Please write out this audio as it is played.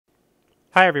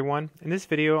Hi everyone, in this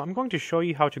video I'm going to show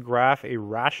you how to graph a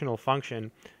rational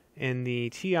function in the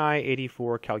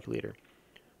TI-84 calculator.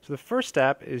 So the first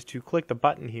step is to click the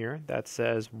button here that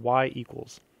says y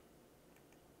equals.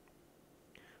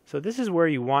 So this is where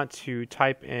you want to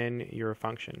type in your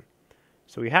function.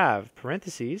 So we have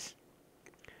parentheses,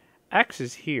 x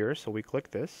is here, so we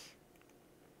click this,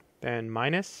 then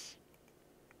minus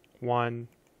 1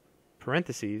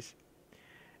 parentheses,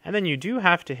 and then you do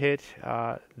have to hit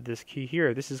this key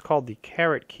here. This is called the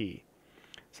caret key.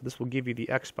 So this will give you the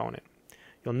exponent.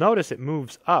 You'll notice it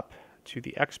moves up to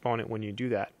the exponent when you do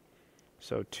that.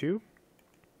 So 2.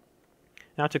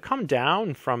 Now to come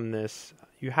down from this,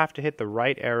 you have to hit the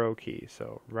right arrow key.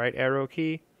 So right arrow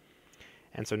key,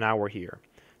 and so now we're here.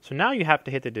 So now you have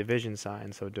to hit the division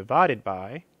sign, so divided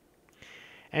by,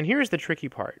 and here's the tricky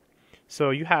part.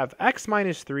 So you have x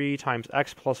minus 3 times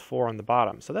x plus 4 on the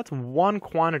bottom. So that's one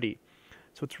quantity.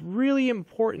 So it's really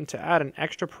important to add an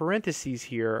extra parentheses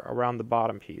here around the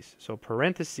bottom piece. So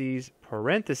parentheses,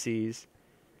 parentheses,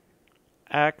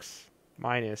 x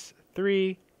minus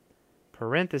 3,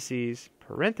 parentheses,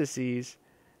 parentheses,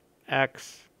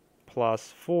 x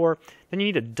plus 4. Then you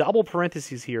need a double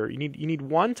parentheses here. You need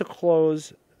one to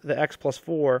close the x plus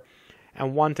 4,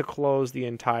 and one to close the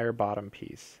entire bottom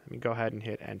piece. Let me go ahead and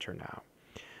hit enter now.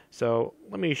 So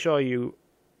let me show you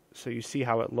so you see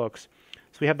how it looks.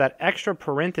 So we have that extra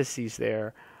parentheses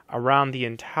there around the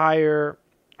entire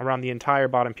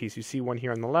bottom piece. You see one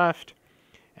here on the left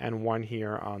and one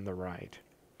here on the right.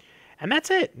 And that's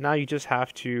it. Now you just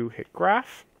have to hit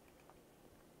graph.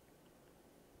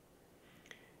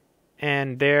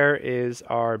 And there is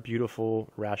our beautiful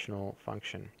rational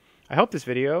function. I hope this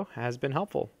video has been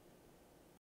helpful.